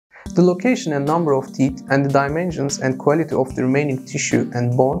The location and number of teeth and the dimensions and quality of the remaining tissue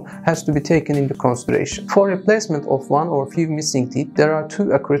and bone has to be taken into consideration. For replacement of one or few missing teeth, there are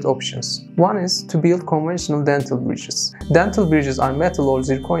two accurate options. One is to build conventional dental bridges. Dental bridges are metal or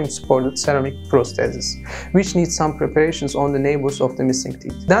zirconium supported ceramic prostheses, which need some preparations on the neighbors of the missing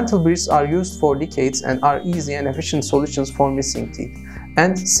teeth. Dental bridges are used for decades and are easy and efficient solutions for missing teeth.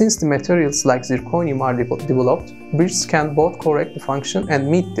 And since the materials like zirconium are developed, bridges can both correct the function and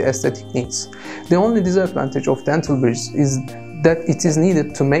meet the aesthetic needs. The only disadvantage of dental bridges is that it is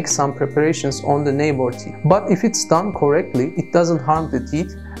needed to make some preparations on the neighbor teeth. But if it's done correctly, it doesn't harm the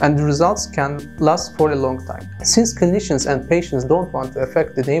teeth and the results can last for a long time. Since clinicians and patients don't want to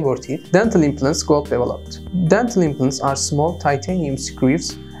affect the neighbor teeth, dental implants got developed. Dental implants are small titanium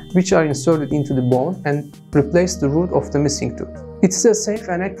screws which are inserted into the bone and replace the root of the missing tooth. It is a safe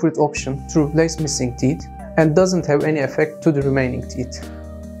and accurate option to replace missing teeth and doesn't have any effect to the remaining teeth.